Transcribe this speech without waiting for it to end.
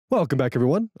Welcome back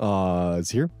everyone, it's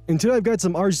here, and today I've got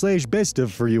some r/best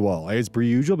of for you all. As per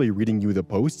usual, I'll be reading you the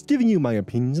posts, giving you my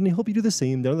opinions, and I hope you do the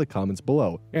same down in the comments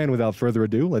below. And without further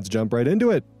ado, let's jump right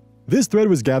into it. This thread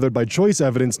was gathered by Choice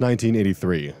Evidence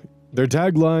 1983. Their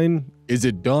tagline is,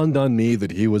 "It dawned on me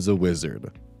that he was a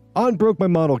wizard. Aunt broke my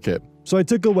model kit, so I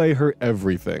took away her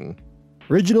everything.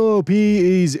 Original OP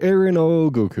is Eren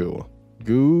Ogoku.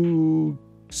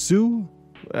 Su?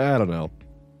 I don't know.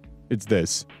 It's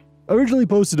this. Originally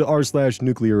posted to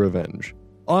r/nuclear revenge.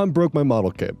 Aunt broke my model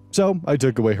kit, so I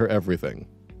took away her everything.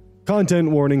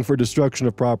 Content warning for destruction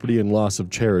of property and loss of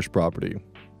cherished property.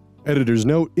 Editor's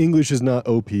note, English is not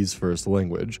OP's first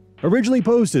language. Originally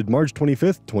posted March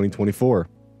 25th, 2024.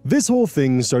 This whole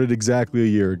thing started exactly a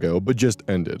year ago, but just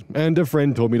ended, and a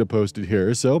friend told me to post it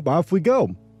here, so off we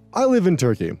go. I live in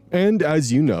Turkey, and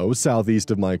as you know,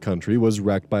 southeast of my country was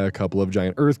wrecked by a couple of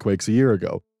giant earthquakes a year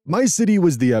ago. My city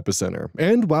was the epicenter,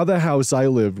 and while the house I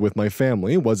lived with my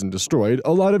family wasn't destroyed,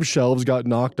 a lot of shelves got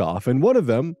knocked off, and one of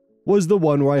them was the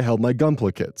one where I held my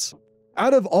Gunpla kits.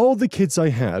 Out of all the kits I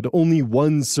had, only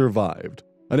one survived,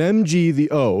 an MG the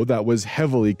O that was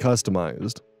heavily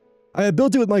customized. I had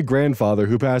built it with my grandfather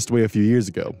who passed away a few years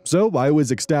ago, so I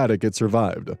was ecstatic it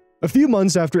survived. A few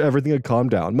months after everything had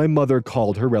calmed down, my mother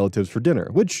called her relatives for dinner,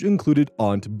 which included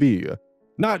Aunt B.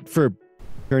 Not for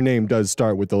her name does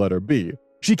start with the letter B.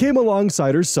 She came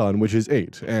alongside her son, which is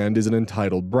 8, and is an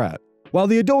entitled brat. While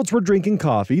the adults were drinking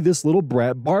coffee, this little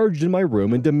brat barged in my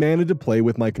room and demanded to play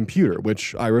with my computer,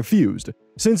 which I refused,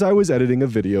 since I was editing a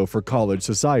video for College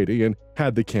Society and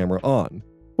had the camera on.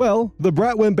 Well, the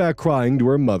brat went back crying to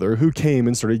her mother, who came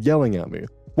and started yelling at me.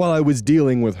 While I was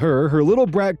dealing with her, her little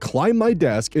brat climbed my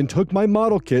desk and took my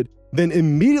model kit, then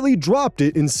immediately dropped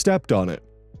it and stepped on it.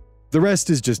 The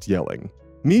rest is just yelling.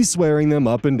 Me swearing them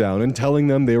up and down and telling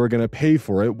them they were going to pay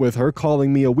for it, with her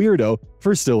calling me a weirdo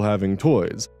for still having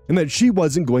toys, and that she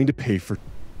wasn't going to pay for.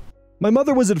 My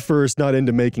mother was at first not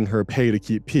into making her pay to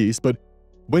keep peace, but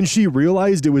when she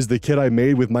realized it was the kit I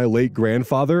made with my late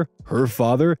grandfather, her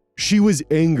father, she was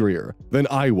angrier than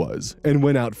I was and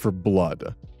went out for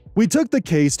blood. We took the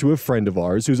case to a friend of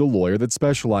ours who's a lawyer that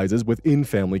specializes with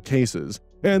in-family cases,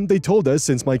 and they told us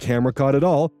since my camera caught it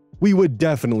all, we would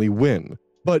definitely win.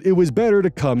 But it was better to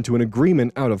come to an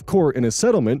agreement out of court in a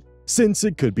settlement since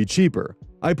it could be cheaper.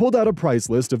 I pulled out a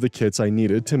price list of the kits I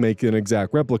needed to make an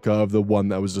exact replica of the one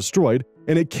that was destroyed,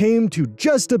 and it came to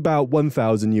just about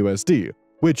 1,000 USD,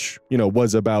 which,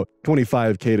 was about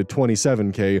 25k to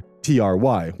 27k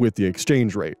TRY with the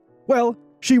exchange rate. Well,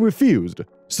 she refused,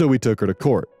 so we took her to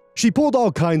court. She pulled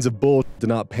all kinds of bullshit to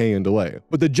not pay and delay,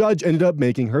 but the judge ended up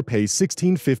making her pay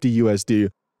 1650 USD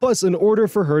plus an order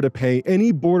for her to pay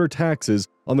any border taxes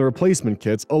on the replacement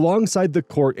kits alongside the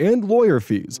court and lawyer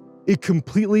fees. It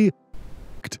completely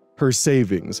f***ed her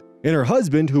savings, and her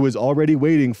husband, who was already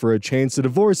waiting for a chance to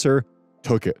divorce her,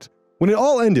 took it. When it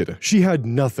all ended, she had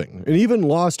nothing, and even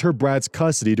lost her brat's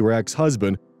custody to her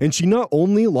ex-husband, and she not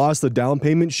only lost the down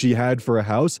payment she had for a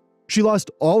house, she lost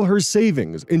all her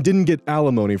savings and didn't get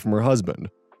alimony from her husband.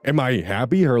 Am I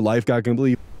happy her life got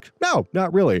completely f***ed? No,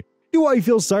 not really. Do I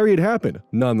feel sorry it happened?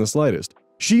 Not in the slightest.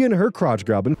 She and her crotch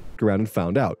goblin f***ed around and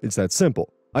found out. It's that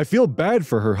simple. I feel bad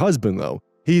for her husband though.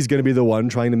 He's gonna be the one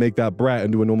trying to make that brat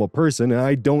into a normal person, and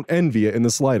I don't envy it in the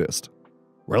slightest.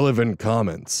 Relevant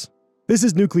comments. This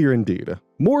is nuclear indeed.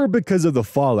 More because of the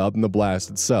fallout than the blast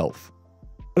itself.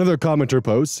 Another commenter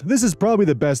posts, "This is probably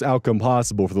the best outcome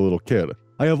possible for the little kid.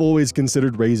 I have always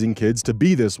considered raising kids to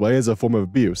be this way as a form of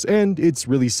abuse, and it's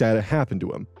really sad it happened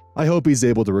to him. I hope he's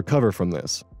able to recover from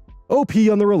this." OP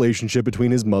on the relationship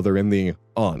between his mother and the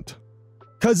aunt.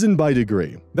 Cousin by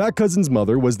degree. That cousin's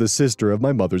mother was the sister of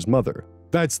my mother's mother.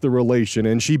 That's the relation,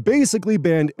 and she basically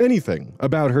banned anything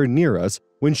about her near us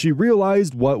when she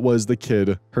realized what was the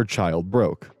kid her child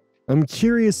broke. I'm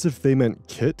curious if they meant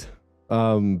kit,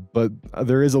 but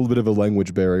there is a bit of a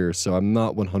language barrier, so I'm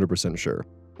not 100% sure.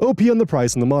 OP on the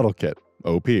price on the model kit.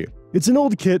 OP. It's an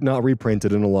old kit not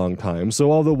reprinted in a long time,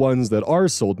 so all the ones that are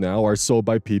sold now are sold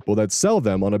by people that sell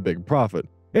them on a big profit.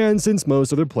 And since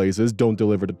most other places don't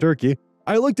deliver to Turkey,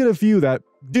 I looked at a few that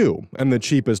do, and the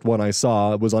cheapest one I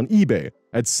saw was on eBay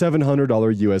at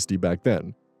 $700 USD back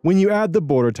then. When you add the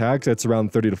border tax, that's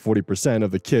around 30 to 40%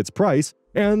 of the kit's price,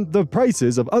 and the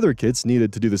prices of other kits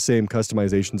needed to do the same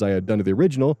customizations I had done to the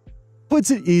original,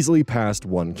 puts it easily past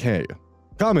 1k.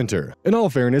 Commenter. In all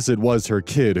fairness, it was her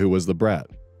kid who was the brat.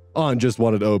 Aunt just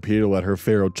wanted OP to let her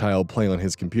feral child play on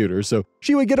his computer so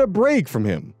she would get a break from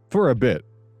him for a bit.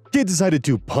 Kid decided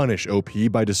to punish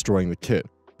OP by destroying the kit.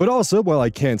 But also, while I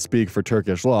can't speak for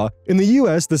Turkish law, in the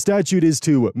US the statute is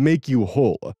to make you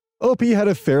whole. OP had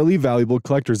a fairly valuable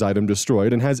collector's item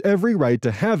destroyed and has every right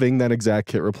to having that exact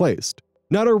kit replaced.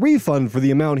 Not a refund for the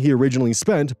amount he originally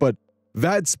spent, but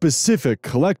that specific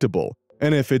collectible.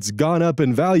 And if it's gone up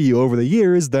in value over the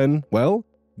years, then, well,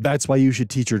 that's why you should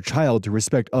teach your child to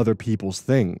respect other people's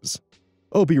things.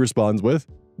 OP responds with,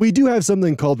 "We do have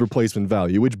something called replacement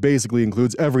value, which basically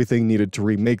includes everything needed to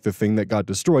remake the thing that got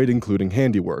destroyed, including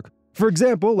handiwork. For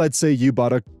example, let's say you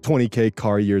bought a 20K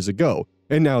car years ago,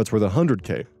 and now it's worth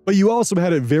 100K. But you also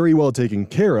had it very well taken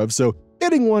care of, so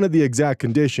getting one at the exact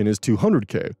condition is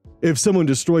 200K. If someone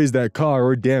destroys that car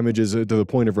or damages it to the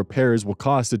point of repairs will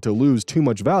cost it to lose too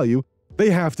much value,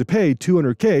 they have to pay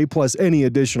 200K plus any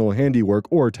additional handiwork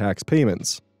or tax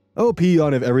payments." OP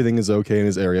on if everything is okay in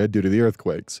his area due to the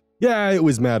earthquakes. Yeah, it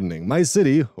was maddening. My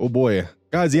city, oh boy,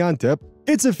 Gaziantep,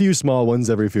 gets a few small ones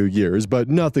every few years, but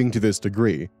nothing to this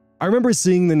degree. I remember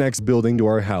seeing the next building to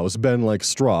our house bend like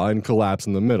straw and collapse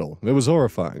in the middle. It was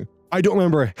horrifying. I don't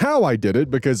remember how I did it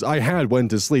because I had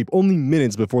went to sleep only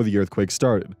minutes before the earthquake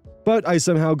started. But I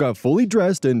somehow got fully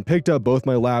dressed and picked up both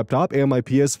my laptop and my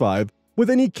PS5 with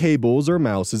any cables or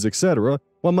mouses, etc.,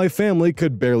 while my family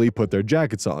could barely put their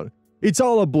jackets on. It's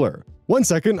all a blur. One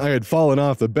second I had fallen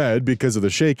off the bed because of the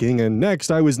shaking, and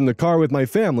next I was in the car with my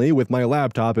family with my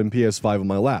laptop and PS5 on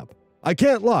my lap. I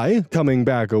can't lie, coming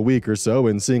back a week or so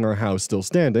and seeing our house still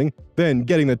standing, then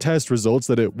getting the test results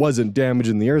that it wasn't damaged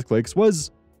in the earthquakes was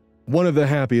one of the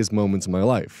happiest moments of my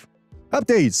life.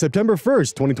 Update, September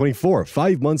 1st, 2024,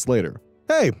 5 months later.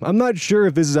 Hey, I'm not sure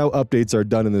if this is how updates are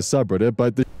done in this subreddit,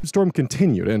 but the storm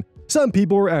continued and some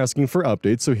people were asking for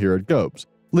updates, so here it goes.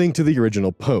 Link to the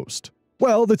original post.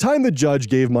 Well, the time the judge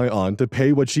gave my aunt to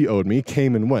pay what she owed me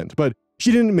came and went, but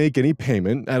she didn't make any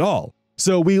payment at all.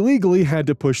 So we legally had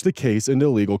to push the case into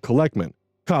legal collectment.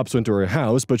 Cops went to her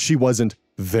house, but she wasn't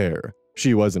there.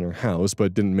 She was in her house,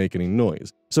 but didn't make any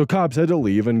noise. So cops had to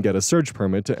leave and get a search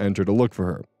permit to enter to look for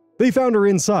her. They found her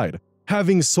inside,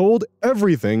 having sold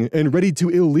everything and ready to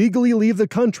illegally leave the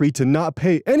country to not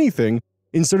pay anything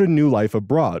and start a new life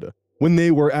abroad. When they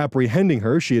were apprehending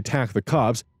her, she attacked the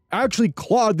cops, actually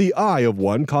clawed the eye of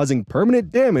one, causing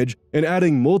permanent damage and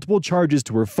adding multiple charges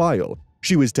to her file.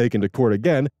 She was taken to court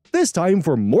again, this time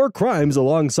for more crimes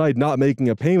alongside not making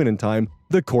a payment in time,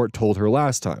 the court told her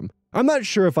last time. I'm not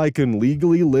sure if I can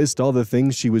legally list all the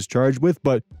things she was charged with,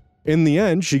 but in the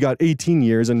end, she got 18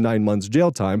 years and 9 months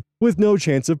jail time with no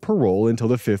chance of parole until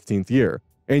the 15th year.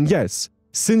 And yes,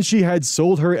 since she had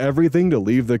sold her everything to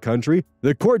leave the country,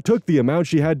 the court took the amount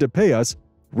she had to pay us,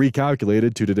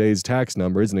 recalculated to today's tax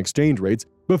numbers and exchange rates,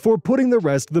 before putting the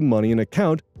rest of the money in an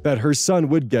account that her son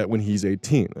would get when he's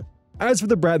 18. As for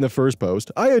the brat in the first post,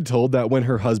 I had told that when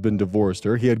her husband divorced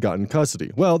her, he had gotten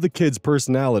custody. Well, the kid's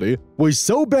personality was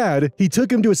so bad, he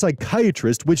took him to a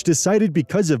psychiatrist, which decided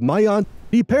because of my aunt's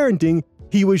parenting,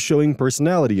 he was showing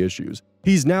personality issues.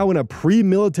 He's now in a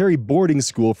pre-military boarding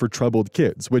school for troubled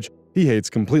kids, which he hates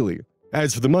completely.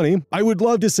 As for the money, I would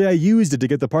love to say I used it to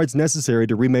get the parts necessary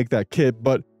to remake that kit,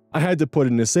 but I had to put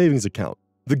it in a savings account.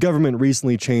 The government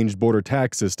recently changed border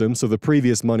tax system, so the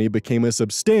previous money became a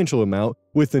substantial amount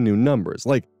with the new numbers,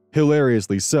 like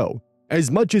hilariously so.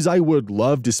 As much as I would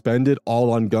love to spend it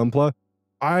all on Gunpla,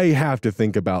 I have to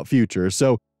think about future,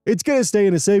 so it's gonna stay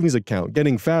in a savings account,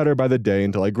 getting fatter by the day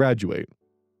until I graduate.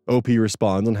 OP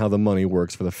responds on how the money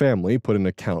works for the family, put in an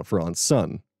account for Aunt's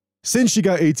son. Since she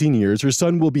got 18 years, her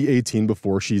son will be 18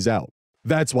 before she's out.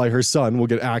 That's why her son will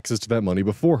get access to that money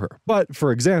before her. But,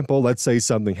 for example, let's say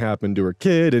something happened to her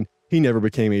kid and he never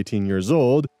became 18 years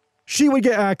old, she would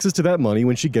get access to that money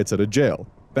when she gets out of jail.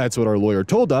 That's what our lawyer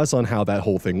told us on how that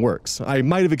whole thing works. I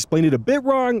might have explained it a bit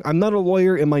wrong, I'm not a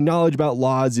lawyer and my knowledge about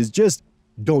laws is just,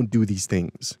 don't do these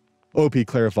things. OP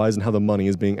clarifies on how the money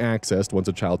is being accessed once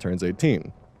a child turns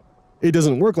 18. It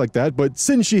doesn't work like that, but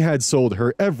since she had sold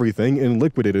her everything and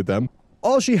liquidated them,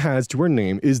 all she has to her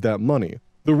name is that money.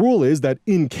 The rule is that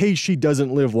in case she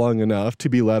doesn't live long enough to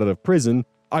be let out of prison,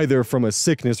 either from a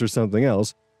sickness or something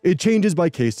else, it changes by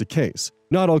case to case.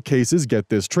 Not all cases get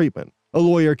this treatment. A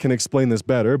lawyer can explain this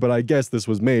better, but I guess this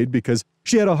was made because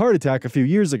she had a heart attack a few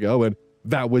years ago and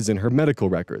that was in her medical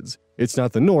records. It's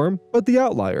not the norm, but the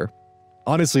outlier.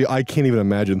 Honestly, I can't even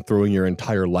imagine throwing your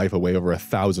entire life away over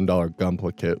 $1,000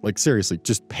 Gunpla kit. Like seriously,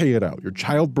 just pay it out. Your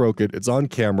child broke it, it's on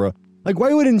camera. Like,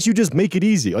 why wouldn't you just make it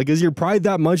easy? Like, is your pride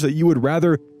that much that you would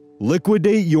rather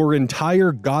liquidate your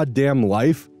entire goddamn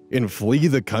life and flee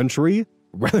the country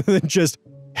rather than just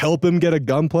help him get a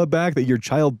Gunpla back that your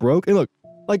child broke? And look,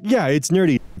 like, yeah, it's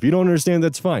nerdy. If you don't understand,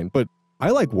 that's fine. But I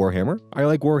like Warhammer. I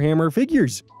like Warhammer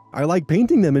figures. I like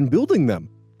painting them and building them.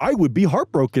 I would be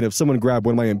heartbroken if someone grabbed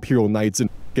one of my Imperial Knights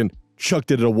and chucked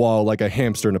it at a wall like a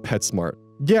hamster in a PetSmart.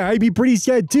 Yeah, I'd be pretty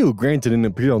sad too. Granted, an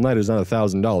Imperial Knight is not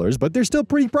 $1,000, but they're still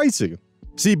pretty pricey.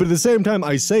 See, but at the same time,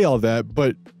 I say all that,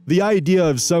 but the idea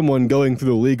of someone going through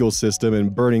the legal system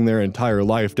and burning their entire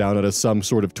life down out of some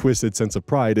sort of twisted sense of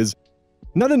pride is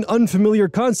not an unfamiliar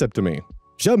concept to me.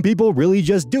 Some people really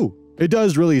just do. It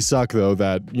does really suck, though,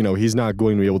 that, he's not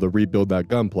going to be able to rebuild that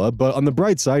gun club, but on the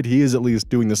bright side, he is at least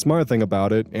doing the smart thing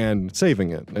about it and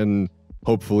saving it, and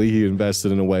hopefully he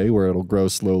invested in a way where it'll grow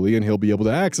slowly and he'll be able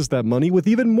to access that money with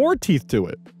even more teeth to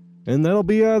it. And that'll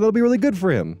be really good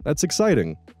for him. That's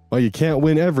exciting. While you can't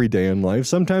win every day in life,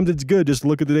 sometimes it's good just to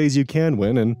look at the days you can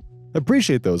win and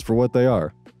appreciate those for what they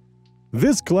are.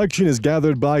 This collection is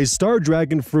gathered by Star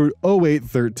Dragon Fruit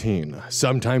 0813.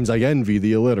 Sometimes I envy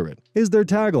the illiterate, is their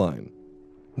tagline.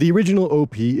 The original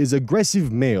OP is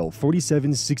Aggressive Male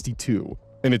 4762,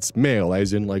 and it's male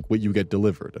as in like what you get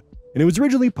delivered. And it was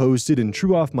originally posted in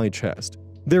True Off My Chest.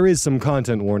 There is some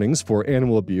content warnings for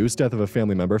animal abuse, death of a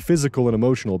family member, physical and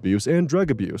emotional abuse, and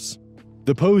drug abuse.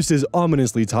 The post is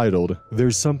ominously titled,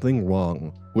 "There's Something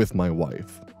Wrong with My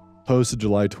Wife." Posted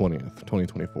July 20th,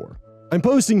 2024. I'm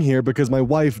posting here because my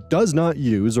wife does not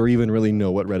use or even really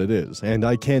know what Reddit is, and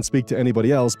I can't speak to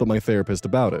anybody else but my therapist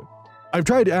about it. I've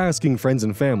tried asking friends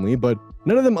and family, but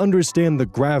none of them understand the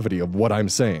gravity of what I'm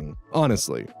saying,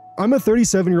 honestly. I'm a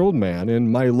 37-year-old man,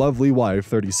 and my lovely wife,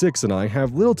 36, and I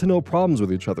have little to no problems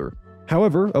with each other.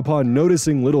 However, upon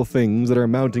noticing little things that are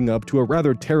mounting up to a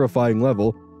rather terrifying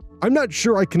level, I'm not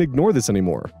sure I can ignore this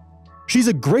anymore. She's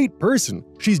a great person.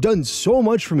 She's done so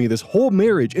much for me this whole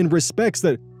marriage in respects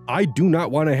that I do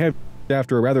not want to have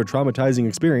after a rather traumatizing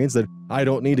experience that I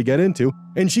don't need to get into,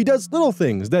 and she does little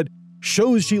things that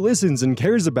shows she listens and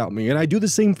cares about me, and I do the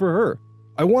same for her.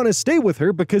 I want to stay with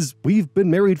her because we've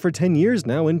been married for 10 years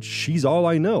now and she's all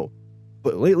I know.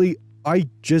 But lately, I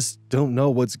just don't know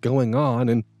what's going on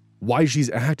and why she's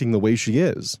acting the way she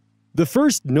is. The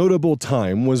first notable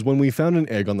time was when we found an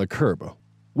egg on the curb.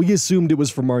 We assumed it was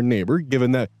from our neighbor,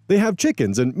 given that they have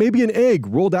chickens and maybe an egg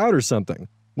rolled out or something.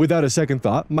 Without a second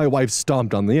thought, my wife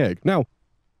stomped on the egg. Now,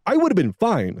 I would have been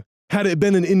fine had it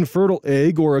been an infertile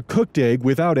egg or a cooked egg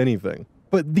without anything,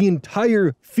 but the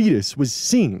entire fetus was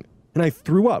seen, and I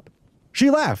threw up. She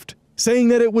laughed, saying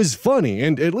that it was funny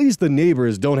and at least the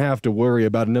neighbors don't have to worry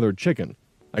about another chicken.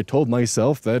 I told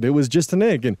myself that it was just an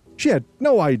egg, and she had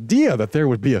no idea that there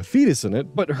would be a fetus in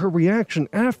it, but her reaction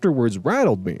afterwards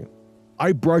rattled me.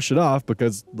 I brush it off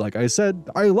because, like I said,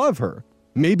 I love her.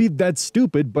 Maybe that's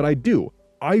stupid, but I do.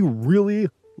 I really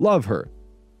love her.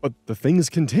 But the things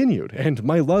continued, and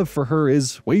my love for her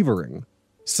is wavering.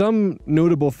 Some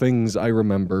notable things I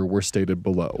remember were stated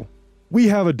below. We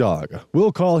have a dog.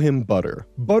 We'll call him Butter.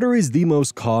 Butter is the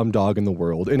most calm dog in the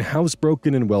world and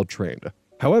housebroken and well-trained.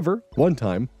 However, one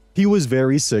time, he was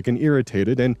very sick and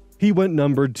irritated, and he went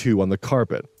number 2 on the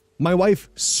carpet. My wife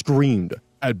screamed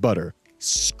at Butter.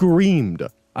 Screamed!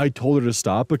 I told her to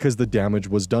stop because the damage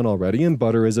was done already, and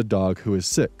Butter is a dog who is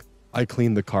sick. I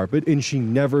cleaned the carpet, and she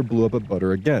never blew up at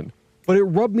Butter again. But it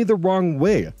rubbed me the wrong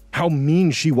way, how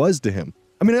mean she was to him.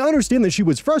 I mean, I understand that she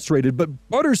was frustrated, but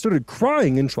Butter started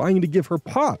crying and trying to give her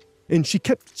paw, and she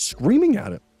kept screaming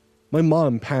at him. My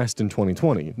mom passed in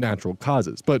 2020, natural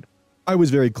causes, but I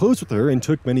was very close with her and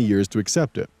took many years to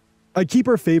accept it. I keep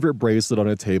her favorite bracelet on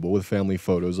a table with family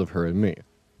photos of her and me.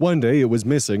 One day it was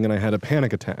missing and I had a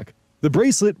panic attack. The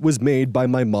bracelet was made by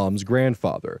my mom's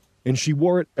grandfather, and she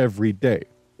wore it every day.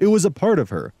 It was a part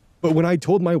of her, but when I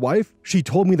told my wife, she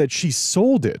told me that she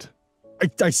sold it.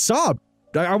 I sobbed.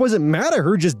 I wasn't mad at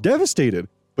her, just devastated.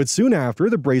 But soon after,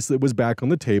 the bracelet was back on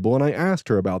the table and I asked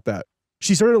her about that.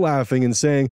 She started laughing and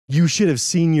saying, "You should have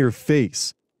seen your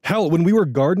face." Hell, when we were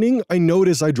gardening, I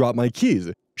noticed I dropped my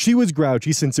keys. She was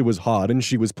grouchy since it was hot and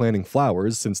she was planting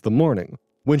flowers since the morning.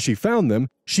 When she found them,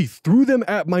 she threw them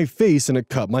at my face and it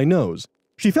cut my nose.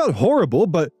 She felt horrible,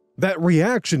 but that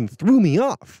reaction threw me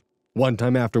off. One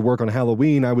time after work on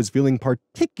Halloween, I was feeling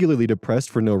particularly depressed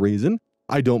for no reason.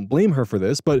 I don't blame her for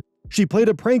this, but she played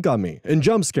a prank on me and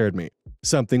jump scared me,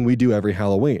 something we do every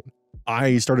Halloween.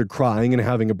 I started crying and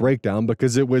having a breakdown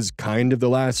because it was kind of the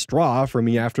last straw for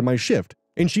me after my shift,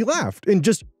 and she laughed and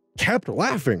just kept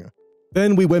laughing.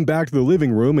 Then we went back to the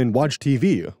living room and watched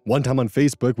TV. One time on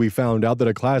Facebook, we found out that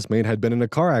a classmate had been in a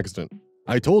car accident.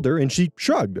 I told her and she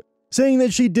shrugged, saying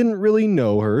that she didn't really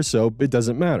know her, so it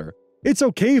doesn't matter. It's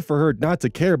okay for her not to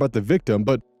care about the victim,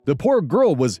 but the poor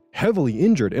girl was heavily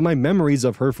injured, and my memories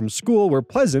of her from school were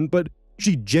pleasant, but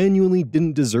she genuinely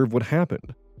didn't deserve what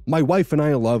happened. My wife and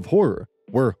I love horror.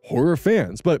 We're horror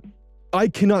fans, but I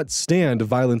cannot stand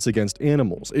violence against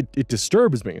animals. It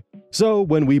disturbs me. So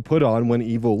when we put on When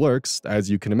Evil Lurks, as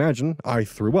you can imagine, I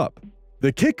threw up.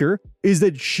 The kicker is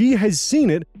that she has seen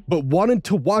it but wanted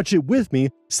to watch it with me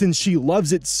since she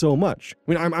loves it so much.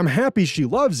 I mean, I'm happy she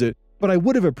loves it, but I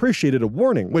would have appreciated a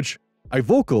warning, which I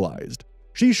vocalized.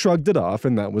 She shrugged it off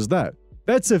and that was that.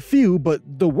 That's a few, but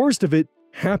the worst of it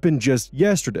happened just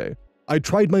yesterday. I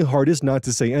tried my hardest not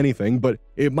to say anything, but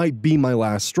it might be my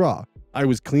last straw. I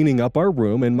was cleaning up our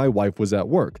room and my wife was at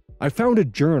work. I found a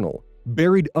journal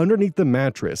buried underneath the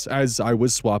mattress as I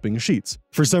was swapping sheets.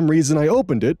 For some reason, I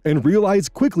opened it and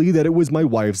realized quickly that it was my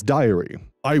wife's diary.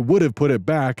 I would have put it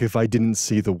back if I didn't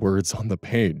see the words on the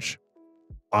page.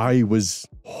 I was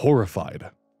horrified.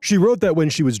 She wrote that when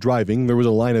she was driving, there was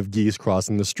a line of geese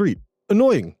crossing the street.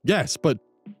 Annoying, yes, but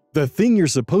the thing you're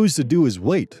supposed to do is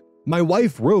wait. My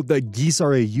wife wrote that geese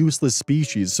are a useless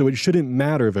species, so it shouldn't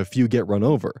matter if a few get run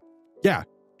over. Yeah,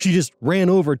 she just ran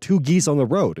over 2 geese on the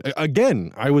road.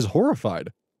 Again, I was horrified.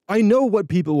 I know what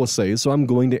people will say, so I'm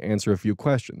going to answer a few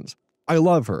questions. I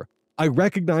love her. I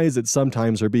recognize that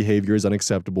sometimes her behavior is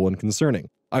unacceptable and concerning.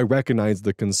 I recognize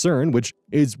the concern, which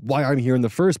is why I'm here in the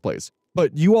first place.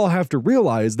 But you all have to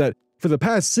realize that for the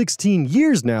past 16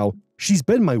 years now, she's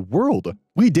been my world.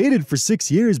 We dated for 6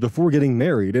 years before getting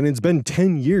married, and it's been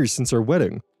 10 years since our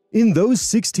wedding. In those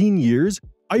 16 years,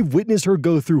 I've witnessed her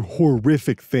go through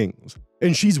horrific things,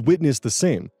 and she's witnessed the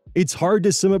same. It's hard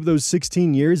to sum up those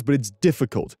 16 years, but it's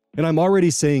difficult, and I'm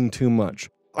already saying too much.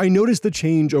 I noticed the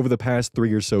change over the past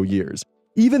 3 or so years.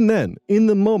 Even then, in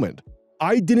the moment,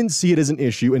 I didn't see it as an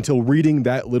issue until reading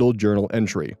that little journal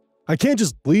entry. I can't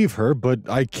just leave her, but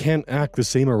I can't act the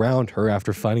same around her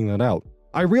after finding that out.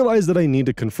 I realized that I need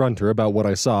to confront her about what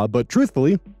I saw, but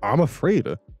truthfully, I'm afraid.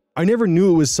 I never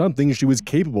knew it was something she was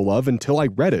capable of until I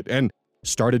read it and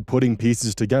started putting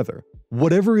pieces together.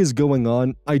 Whatever is going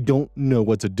on, I don't know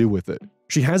what to do with it.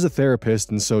 She has a therapist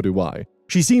and so do I.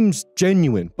 She seems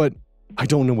genuine, but I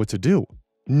don't know what to do.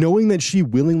 Knowing that she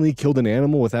willingly killed an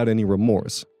animal without any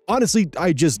remorse. Honestly,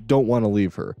 I just don't want to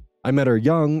leave her. I met her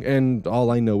young and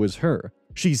all I know is her.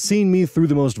 She's seen me through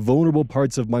the most vulnerable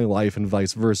parts of my life and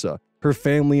vice versa. Her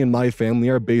family and my family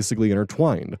are basically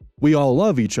intertwined. We all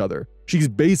love each other. She's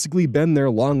basically been there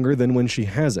longer than when she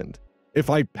hasn't. If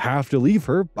I have to leave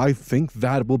her, I think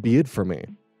that will be it for me.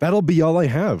 That'll be all I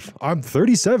have. I'm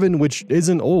 37, which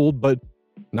isn't old, but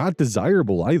not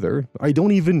desirable either. I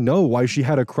don't even know why she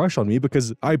had a crush on me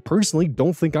because I personally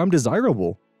don't think I'm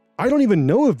desirable. I don't even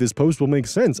know if this post will make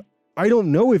sense. I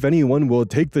don't know if anyone will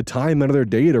take the time out of their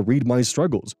day to read my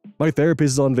struggles. My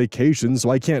therapist is on vacation, so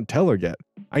I can't tell her yet.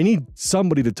 I need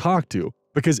somebody to talk to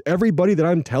because everybody that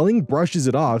I'm telling brushes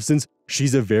it off since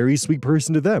she's a very sweet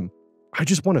person to them. I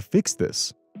just want to fix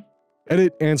this.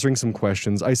 Edit answering some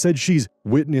questions. I said she's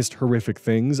witnessed horrific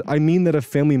things. I mean that a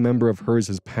family member of hers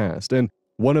has passed, and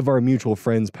one of our mutual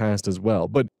friends passed as well,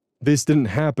 but this didn't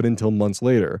happen until months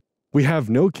later. We have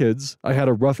no kids. I had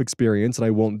a rough experience, and I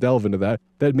won't delve into that.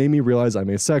 That made me realize I'm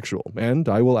asexual, and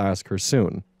I will ask her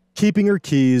soon. Keeping her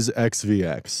keys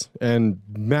XVX, and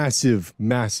massive,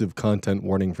 massive content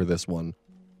warning for this one.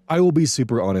 I will be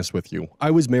super honest with you.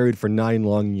 I was married for 9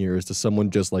 long years to someone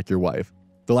just like your wife.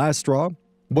 The last straw?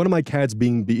 One of my cats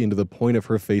being beaten to the point of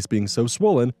her face being so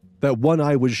swollen that one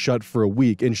eye was shut for a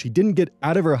week and she didn't get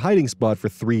out of her hiding spot for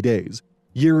 3 days.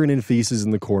 Urine and feces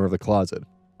in the corner of the closet.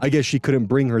 I guess she couldn't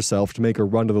bring herself to make a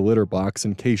run to the litter box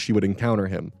in case she would encounter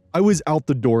him. I was out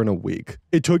the door in a week.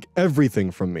 It took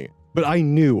everything from me, but I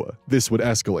knew this would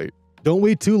escalate. Don't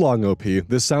wait too long, OP.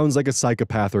 This sounds like a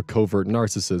psychopath or covert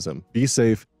narcissism. Be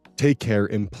safe. Take care,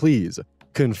 and please,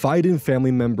 confide in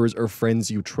family members or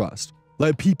friends you trust.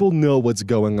 Let people know what's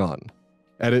going on.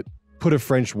 Edit, put a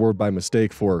French word by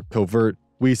mistake for covert.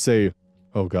 We say,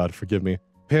 oh God, forgive me,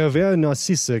 pervers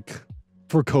narcissique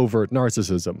for covert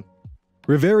narcissism.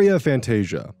 Riveria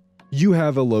Fantasia. You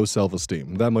have a low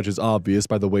self-esteem. That much is obvious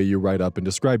by the way you write up and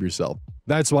describe yourself.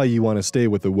 That's why you want to stay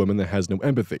with a woman that has no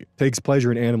empathy, takes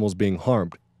pleasure in animals being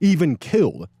harmed, even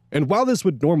killed. And while this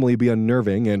would normally be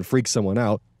unnerving and freak someone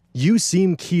out, you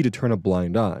seem key to turn a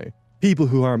blind eye. People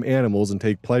who harm animals and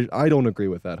take pleasure— I don't agree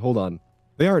with that. Hold on.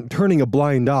 They aren't turning a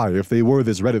blind eye. If they were,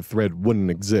 this Reddit thread wouldn't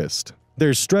exist.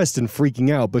 They're stressed and freaking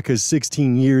out because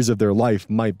 16 years of their life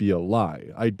might be a lie.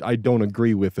 I don't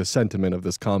agree with the sentiment of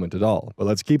this comment at all, but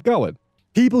let's keep going.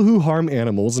 People who harm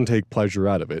animals and take pleasure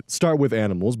out of it. Start with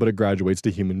animals, but it graduates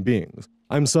to human beings.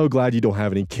 I'm so glad you don't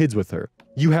have any kids with her.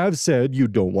 You have said you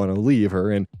don't want to leave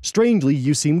her, and strangely,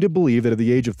 you seem to believe that at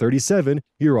the age of 37,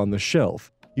 you're on the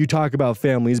shelf. You talk about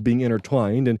families being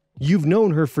intertwined, and you've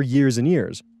known her for years and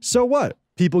years. So what?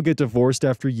 People get divorced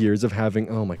after years of having—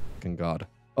 oh my fucking God.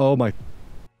 Oh my—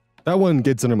 that one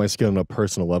gets under my skin on a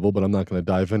personal level, but I'm not going to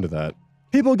dive into that.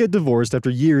 People get divorced after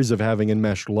years of having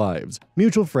enmeshed lives,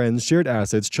 mutual friends, shared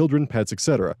assets, children, pets,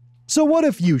 etc. So what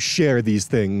if you share these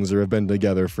things or have been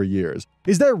together for years?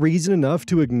 Is that reason enough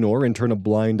to ignore and turn a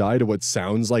blind eye to what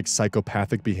sounds like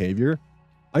psychopathic behavior?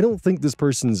 I don't think this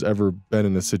person's ever been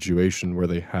in a situation where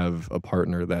they have a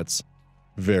partner that's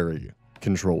very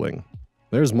controlling.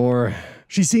 There's more.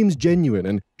 She seems genuine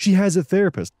and she has a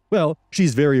therapist. Well,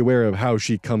 she's very aware of how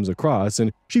she comes across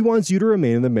and she wants you to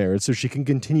remain in the marriage so she can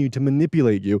continue to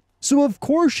manipulate you. So of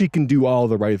course she can do all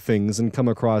the right things and come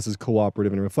across as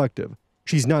cooperative and reflective.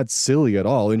 She's not silly at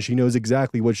all and she knows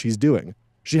exactly what she's doing.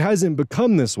 She hasn't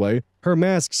become this way. Her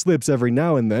mask slips every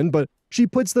now and then, but she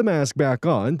puts the mask back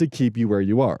on to keep you where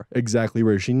you are, exactly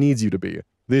where she needs you to be.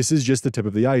 This is just the tip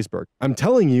of the iceberg. I'm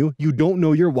telling you, you don't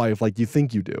know your wife like you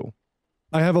think you do.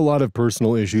 I have a lot of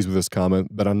personal issues with this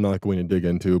comment that I'm not going to dig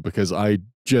into because I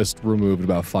just removed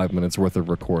about 5 minutes worth of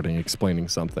recording explaining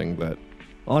something that,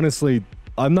 honestly,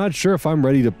 I'm not sure if I'm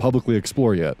ready to publicly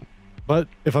explore yet. But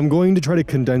if I'm going to try to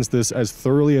condense this as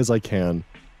thoroughly as I can,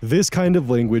 this kind of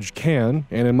language can,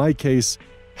 and in my case,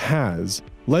 has,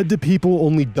 led to people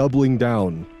only doubling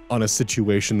down on a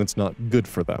situation that's not good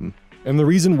for them. And the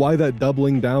reason why that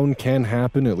doubling down can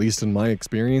happen, at least in my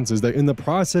experience, is that in the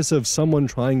process of someone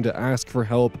trying to ask for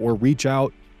help or reach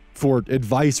out for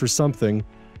advice or something,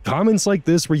 comments like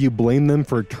this where you blame them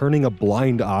for turning a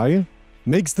blind eye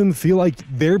makes them feel like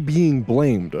they're being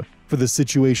blamed for the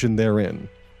situation they're in.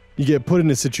 You get put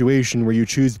in a situation where you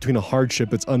choose between a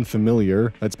hardship that's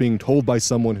unfamiliar, that's being told by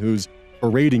someone who's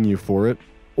berating you for it,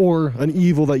 or an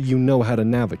evil that you know how to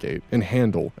navigate and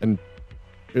handle and,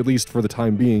 at least for the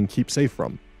time being, keep safe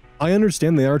from. I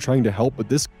understand they are trying to help, but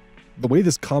the way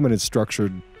this comment is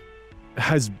structured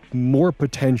has more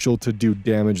potential to do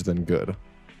damage than good.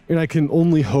 And I can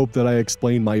only hope that I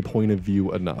explain my point of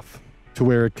view enough to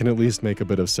where it can at least make a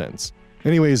bit of sense.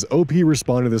 Anyways, OP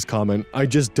responded to this comment, I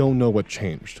just don't know what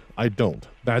changed. I don't.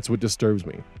 That's what disturbs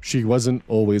me. She wasn't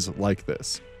always like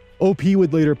this. OP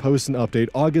would later post an update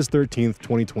August 13th,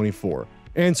 2024,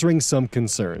 answering some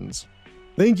concerns.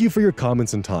 Thank you for your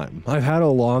comments and time. I've had a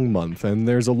long month and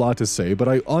there's a lot to say, but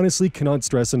I honestly cannot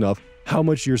stress enough how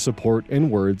much your support and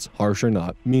words, harsh or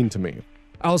not, mean to me.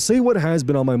 I'll say what has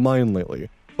been on my mind lately,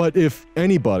 but if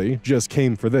anybody just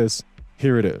came for this,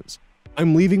 here it is.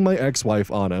 I'm leaving my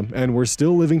ex-wife Anna and we're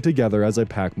still living together as I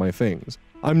pack my things.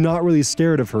 I'm not really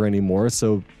scared of her anymore,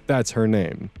 so that's her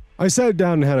name. I sat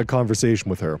down and had a conversation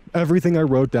with her. Everything I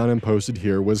wrote down and posted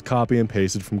here was copy and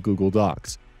pasted from Google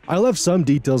Docs. I left some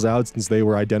details out since they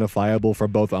were identifiable for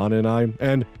both Anna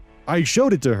and I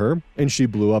showed it to her and she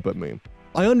blew up at me.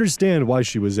 I understand why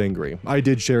she was angry. I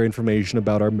did share information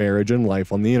about our marriage and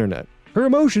life on the internet. Her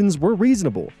emotions were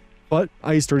reasonable, but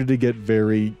I started to get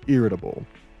very irritable.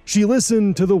 She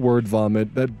listened to the word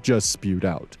vomit that just spewed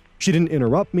out. She didn't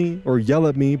interrupt me or yell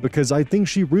at me because I think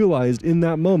she realized in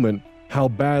that moment how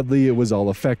badly it was all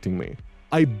affecting me.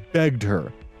 I begged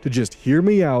her to just hear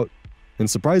me out, and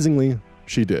surprisingly,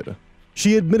 she did.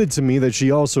 She admitted to me that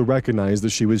she also recognized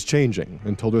that she was changing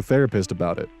and told her therapist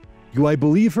about it. Do I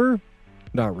believe her?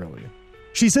 Not really.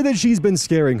 She said that she's been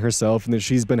scaring herself and that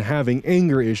she's been having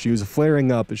anger issues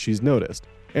flaring up as she's noticed.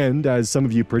 And as some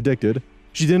of you predicted,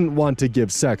 she didn't want to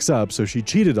give sex up, so she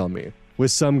cheated on me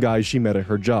with some guy she met at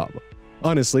her job.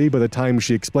 Honestly, by the time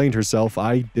she explained herself,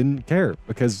 I didn't care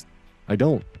because I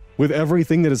don't. With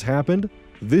everything that has happened,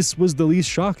 this was the least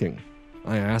shocking.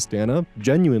 I asked Anna,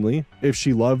 genuinely, if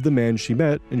she loved the man she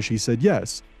met, and she said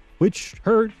yes, which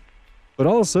hurt, but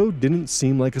also didn't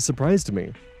seem like a surprise to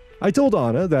me. I told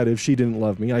Anna that if she didn't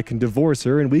love me, I can divorce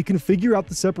her and we can figure out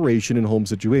the separation and home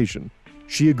situation.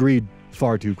 She agreed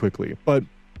far too quickly, but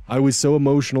I was so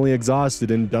emotionally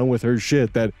exhausted and done with her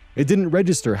shit that it didn't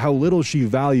register how little she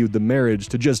valued the marriage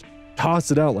to just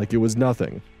toss it out like it was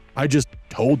nothing. I just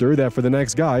told her that for the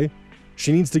next guy,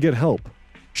 she needs to get help.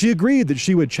 She agreed that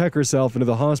she would check herself into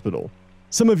the hospital.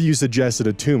 Some of you suggested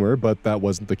a tumor, but that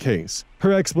wasn't the case.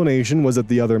 Her explanation was that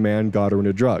the other man got her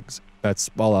into drugs. That's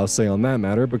all I'll say on that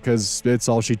matter because it's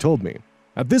all she told me.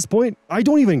 At this point, I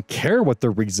don't even care what the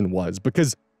reason was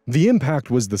because the impact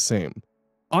was the same.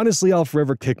 Honestly, I'll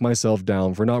forever kick myself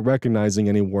down for not recognizing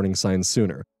any warning signs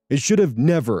sooner. It should have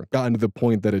never gotten to the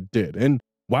point that it did, and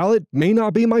while it may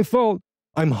not be my fault,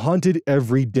 I'm haunted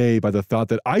every day by the thought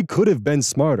that I could have been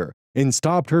smarter and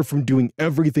stopped her from doing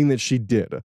everything that she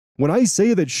did. When I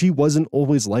say that she wasn't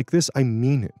always like this, I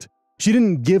mean it. She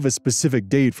didn't give a specific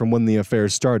date from when the affair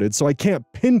started, so I can't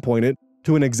pinpoint it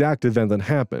to an exact event that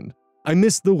happened. I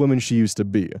miss the woman she used to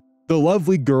be, the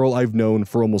lovely girl I've known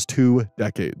for almost 2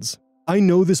 decades. I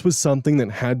know this was something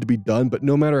that had to be done, but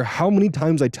no matter how many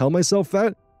times I tell myself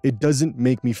that, it doesn't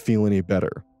make me feel any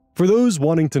better. For those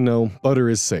wanting to know, Butter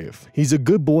is safe. He's a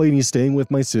good boy and he's staying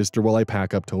with my sister while I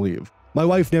pack up to leave. My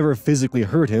wife never physically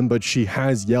hurt him, but she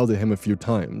has yelled at him a few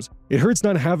times. It hurts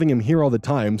not having him here all the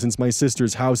time since my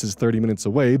sister's house is 30 minutes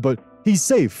away, but he's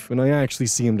safe and I actually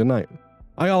see him tonight.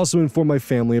 I also informed my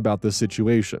family about this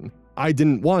situation. I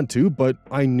didn't want to, but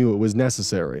I knew it was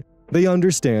necessary. They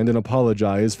understand and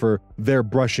apologize for their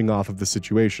brushing off of the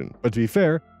situation, but to be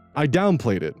fair, I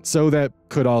downplayed it, so that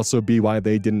could also be why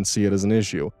they didn't see it as an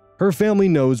issue. Her family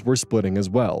knows we're splitting as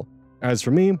well. As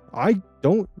for me, I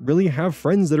don't really have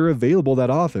friends that are available that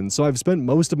often, so I've spent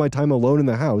most of my time alone in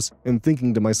the house and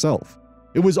thinking to myself.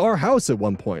 It was our house at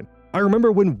one point. I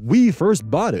remember when we first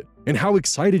bought it and how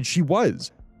excited she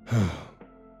was.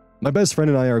 My best friend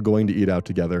and I are going to eat out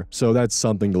together, so that's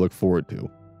something to look forward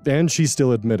to. And she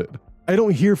still admitted. I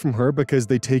don't hear from her because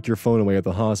they take your phone away at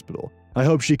the hospital. I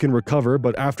hope she can recover,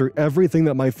 but after everything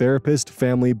that my therapist,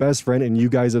 family, best friend, and you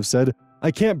guys have said, I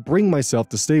can't bring myself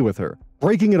to stay with her.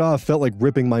 Breaking it off felt like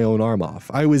ripping my own arm off.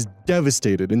 I was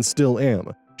devastated and still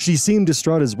am. She seemed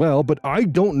distraught as well, but I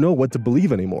don't know what to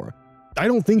believe anymore. I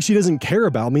don't think she doesn't care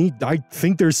about me. I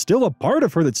think there's still a part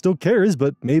of her that still cares,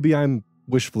 but maybe I'm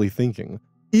wishfully thinking.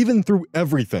 Even through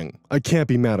everything, I can't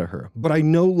be mad at her, but I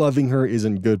know loving her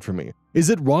isn't good for me. Is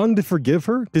it wrong to forgive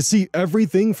her? To see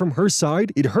everything from her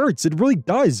side? It hurts, it really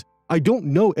does. I don't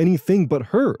know anything but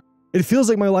her. It feels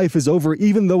like my life is over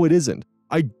even though it isn't.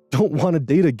 I don't want to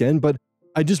date again, but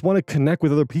I just want to connect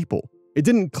with other people. It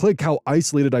didn't click how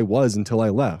isolated I was until I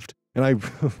left, and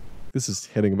this is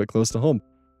hitting a bit close to home.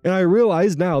 And I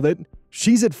realize now that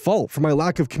she's at fault for my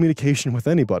lack of communication with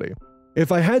anybody.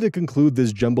 If I had to conclude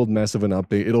this jumbled mess of an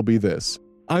update, it'll be this.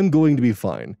 I'm going to be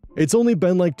fine. It's only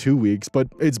been like 2 weeks, but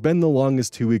it's been the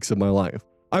longest 2 weeks of my life.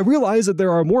 I realize that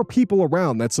there are more people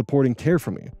around that support and care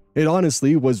for me. It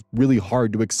honestly was really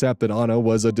hard to accept that Anna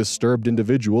was a disturbed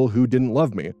individual who didn't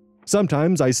love me.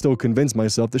 Sometimes I still convince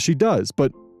myself that she does,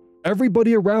 but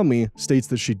everybody around me states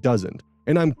that she doesn't,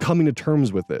 and I'm coming to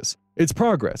terms with this. It's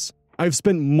progress. I've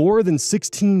spent more than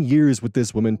 16 years with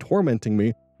this woman tormenting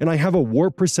me, and I have a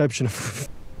warped perception of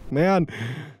man.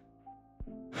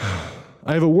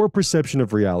 I have a warped perception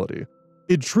of reality.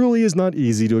 It truly is not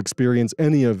easy to experience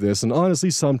any of this, and honestly,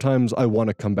 sometimes I want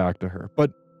to come back to her.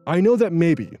 But I know that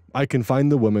maybe I can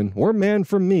find the woman or man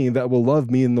for me that will love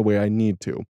me in the way I need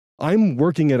to. I'm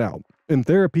working it out in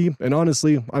therapy, and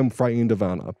honestly, I'm frightened of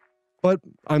Anna. But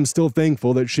I'm still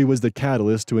thankful that she was the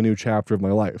catalyst to a new chapter of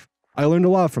my life. I learned a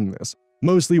lot from this,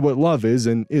 mostly what love is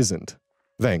and isn't.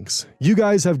 Thanks. You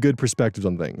guys have good perspectives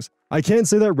on things. I can't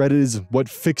say that Reddit is what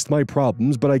fixed my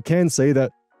problems, but I can say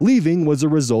that leaving was a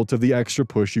result of the extra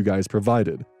push you guys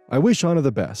provided. I wish Anna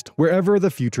the best, wherever the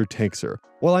future takes her.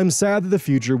 While I'm sad that the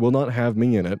future will not have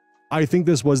me in it, I think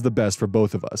this was the best for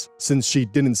both of us, since she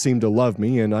didn't seem to love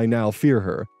me and I now fear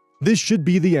her. This should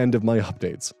be the end of my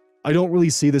updates. I don't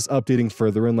really see this updating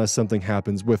further unless something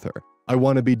happens with her. I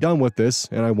want to be done with this,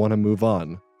 and I want to move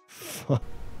on.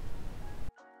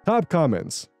 Top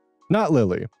comments. Not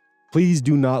Lily. Please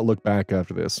do not look back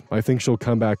after this. I think she'll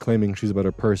come back claiming she's a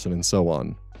better person and so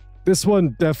on. This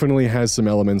one definitely has some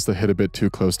elements that hit a bit too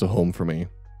close to home for me.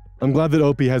 I'm glad that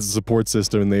OP has a support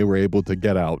system and they were able to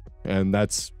get out, and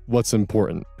that's what's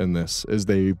important in this, is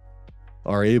they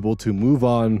are able to move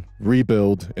on,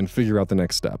 rebuild, and figure out the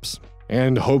next steps.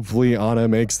 And hopefully Anna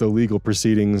makes the legal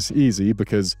proceedings easy,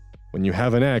 because when you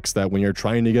have an ex that when you're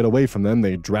trying to get away from them,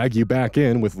 they drag you back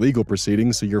in with legal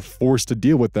proceedings, so you're forced to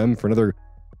deal with them for another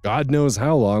God knows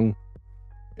how long.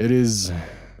 It is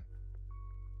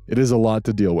a lot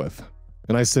to deal with,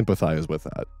 and I sympathize with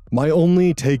that. My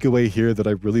only takeaway here that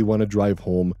I really want to drive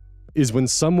home is when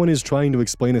someone is trying to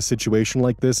explain a situation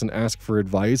like this and ask for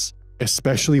advice,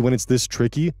 especially when it's this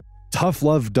tricky, tough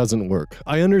love doesn't work.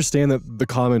 I understand that the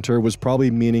commenter was probably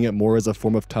meaning it more as a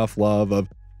form of tough love of,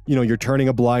 you know, you're turning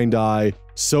a blind eye,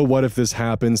 so what if this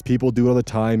happens, people do it all the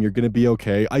time, you're gonna be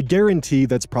okay. I guarantee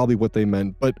that's probably what they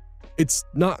meant, but it's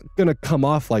not gonna come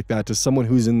off like that to someone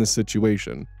who's in this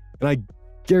situation. And I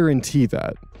guarantee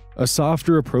that. A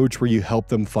softer approach where you help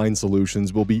them find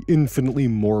solutions will be infinitely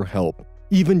more help.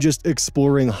 Even just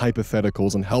exploring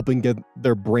hypotheticals and helping get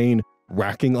their brain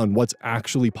racking on what's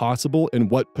actually possible and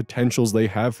what potentials they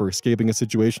have for escaping a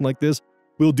situation like this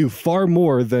will do far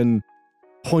more than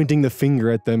pointing the finger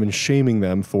at them and shaming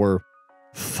them for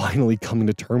finally coming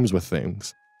to terms with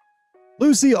things.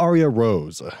 Lucy Aria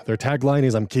Rose. Their tagline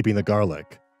is, "I'm keeping the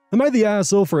garlic." Am I the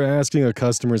asshole for asking a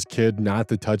customer's kid not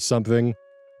to touch something?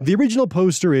 The original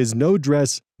poster is No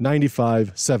Dress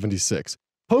 9576,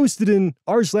 posted in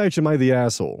r/am I the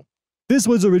asshole. This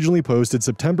was originally posted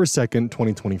September 2nd,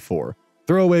 2024.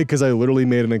 Throwaway because I literally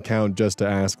made an account just to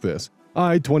ask this.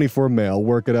 I, 24 male,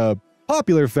 work at a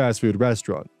popular fast food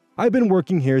restaurant. I've been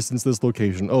working here since this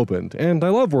location opened, and I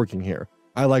love working here.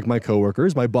 I like my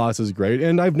coworkers, my boss is great,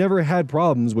 and I've never had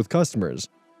problems with customers.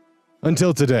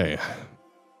 Until today.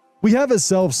 We have a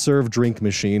self-serve drink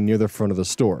machine near the front of the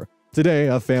store. Today,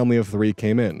 a family of 3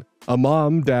 came in. A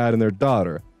mom, dad, and their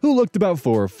daughter, who looked about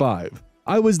 4 or 5.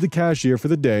 I was the cashier for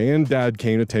the day, and dad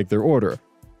came to take their order.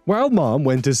 While mom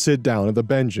went to sit down at the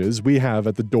benches we have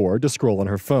at the door to scroll on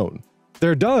her phone.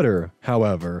 Their daughter,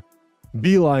 however,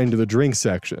 beelined to the drink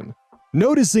section.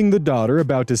 Noticing the daughter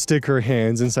about to stick her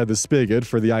hands inside the spigot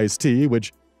for the iced tea,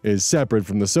 which is separate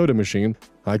from the soda machine,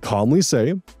 I calmly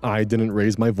say, I didn't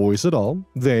raise my voice at all.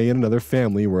 They and another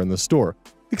family were in the store.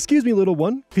 Excuse me, little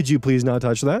one, could you please not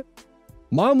touch that?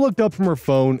 Mom looked up from her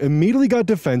phone, immediately got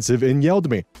defensive, and yelled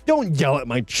at me, "Don't yell at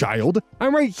my child!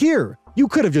 I'm right here! You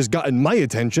could have just gotten my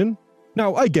attention!"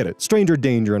 Now, I get it, stranger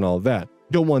danger and all that.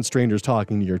 Don't want strangers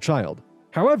talking to your child.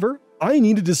 However, I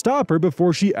needed to stop her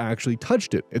before she actually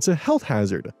touched it. It's a health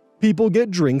hazard. People get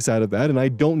drinks out of that, and I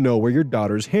don't know where your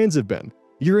daughter's hands have been.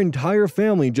 Your entire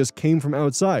family just came from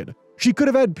outside. She could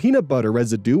have had peanut butter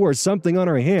residue or something on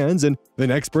her hands, and the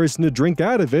next person to drink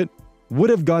out of it would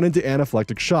have gone into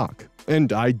anaphylactic shock.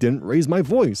 And I didn't raise my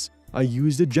voice. I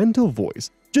used a gentle voice,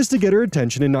 just to get her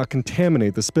attention and not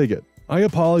contaminate the spigot. I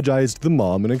apologized to the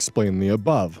mom and explained the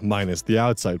above, minus the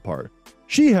outside part.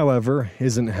 She, however,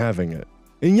 isn't having it,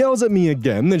 and yells at me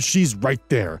again that she's right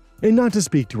there, and not to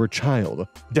speak to her child.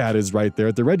 Dad is right there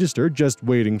at the register, just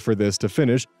waiting for this to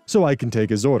finish so I can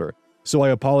take his order. So I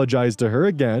apologized to her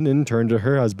again and turned to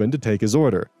her husband to take his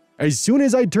order. As soon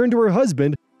as I turned to her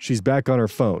husband, she's back on her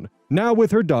phone, now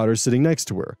with her daughter sitting next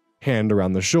to her, hand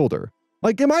around the shoulder.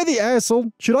 Like, am I the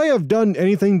asshole? Should I have done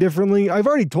anything differently? I've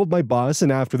already told my boss,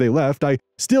 and after they left, I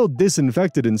still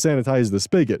disinfected and sanitized the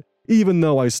spigot, even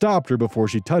though I stopped her before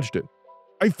she touched it.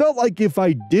 I felt like if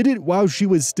I did it while she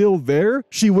was still there,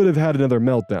 she would have had another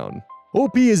meltdown.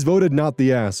 OP is voted not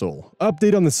the asshole.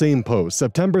 Update on the same post,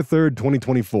 September 3rd,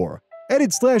 2024.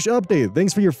 Edit/update,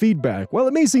 thanks for your feedback. While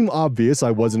it may seem obvious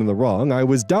I wasn't in the wrong, I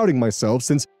was doubting myself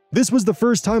since this was the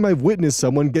first time I've witnessed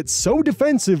someone get so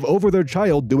defensive over their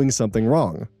child doing something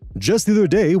wrong. Just the other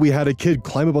day, we had a kid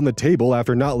climb up on the table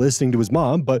after not listening to his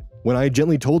mom, but when I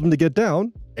gently told him to get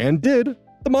down, and did,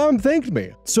 the mom thanked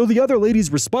me. So the other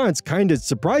lady's response kinda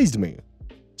surprised me.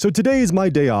 So today is my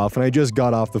day off and I just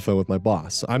got off the phone with my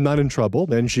boss. I'm not in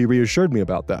trouble and she reassured me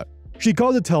about that. She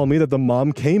called to tell me that the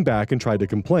mom came back and tried to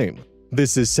complain.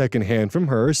 This is secondhand from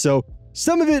her, so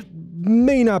some of it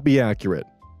may not be accurate.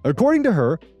 According to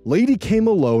her, lady came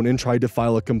alone and tried to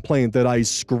file a complaint that I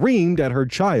screamed at her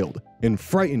child and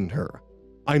frightened her.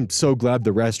 I'm so glad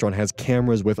the restaurant has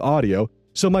cameras with audio,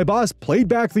 so my boss played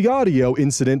back the audio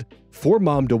incident for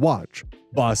mom to watch.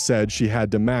 Boss said she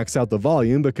had to max out the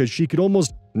volume because she could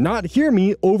almost not hear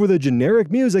me over the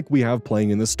generic music we have playing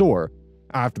in the store.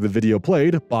 After the video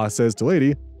played, boss says to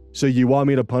lady, "So you want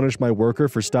me to punish my worker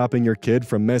for stopping your kid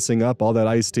from messing up all that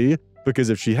iced tea? Because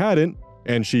if she hadn't,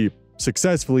 and she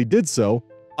successfully did so,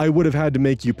 I would have had to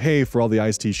make you pay for all the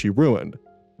iced tea she ruined."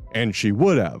 And she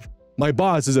would have. My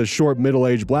boss is a short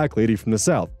middle-aged black lady from the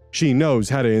South. She knows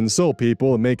how to insult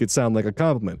people and make it sound like a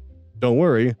compliment. Don't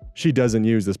worry, she doesn't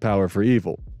use this power for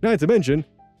evil. Not to mention,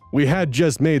 we had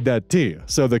just made that tea,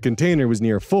 so the container was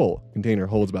near full. Container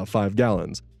holds about 5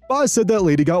 gallons. Boss said that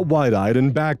lady got wide-eyed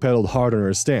and backpedaled hard on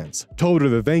her stance, told her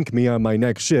to thank me on my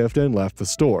next shift and left the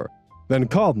store. Then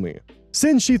called me,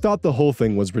 since she thought the whole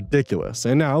thing was ridiculous,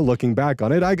 and now, looking back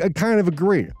on it, I kind of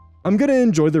agree. I'm gonna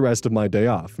enjoy the rest of my day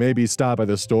off, maybe stop by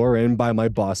the store and buy my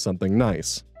boss something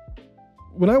nice.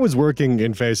 When I was working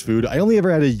in fast food, I only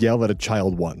ever had to yell at a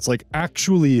child once, like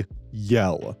actually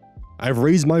yell. I've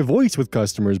raised my voice with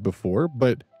customers before,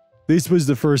 but this was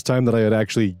the first time that I had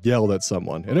actually yelled at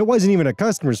someone, and it wasn't even a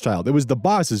customer's child, it was the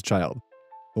boss's child.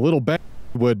 The little bastard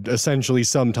would essentially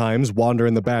sometimes wander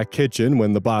in the back kitchen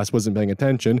when the boss wasn't paying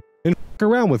attention and f***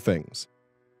 around with things.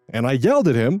 And I yelled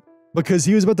at him because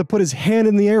he was about to put his hand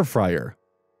in the air fryer.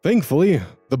 Thankfully,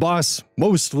 the boss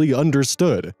mostly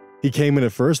understood. He came in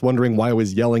at first wondering why I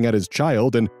was yelling at his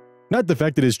child, and not the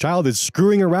fact that his child is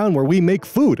screwing around where we make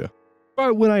food.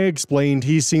 But when I explained,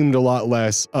 he seemed a lot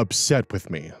less upset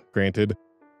with me. Granted,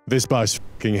 this boss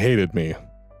f***ing hated me.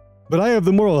 But I have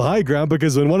the moral high ground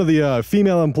because when one of the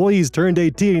female employees turned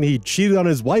 18, he cheated on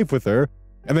his wife with her,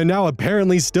 and then now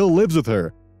apparently still lives with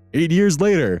her, 8 years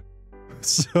later.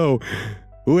 So,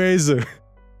 who has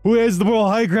the moral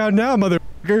high ground now,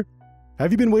 motherfucker?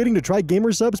 Have you been waiting to try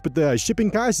gamer subs, but the shipping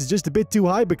cost is just a bit too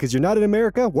high because you're not in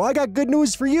America? Well, I got good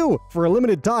news for you. For a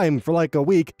limited time, for like a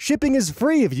week, shipping is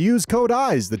free if you use code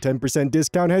KEYZ. The 10%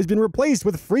 discount has been replaced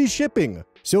with free shipping.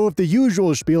 So if the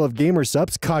usual spiel of gamer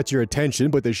subs caught your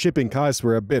attention, but the shipping costs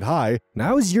were a bit high,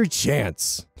 now's your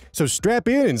chance. So strap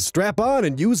in and strap on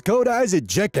and use code KEYZ at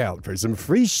checkout for some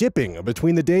free shipping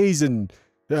between the days and...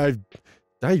 did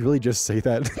I really just say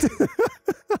that?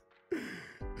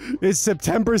 It's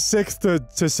September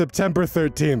 6th to September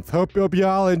 13th. Hope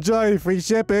y'all enjoy free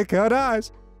shipping. Code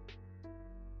KEYZ.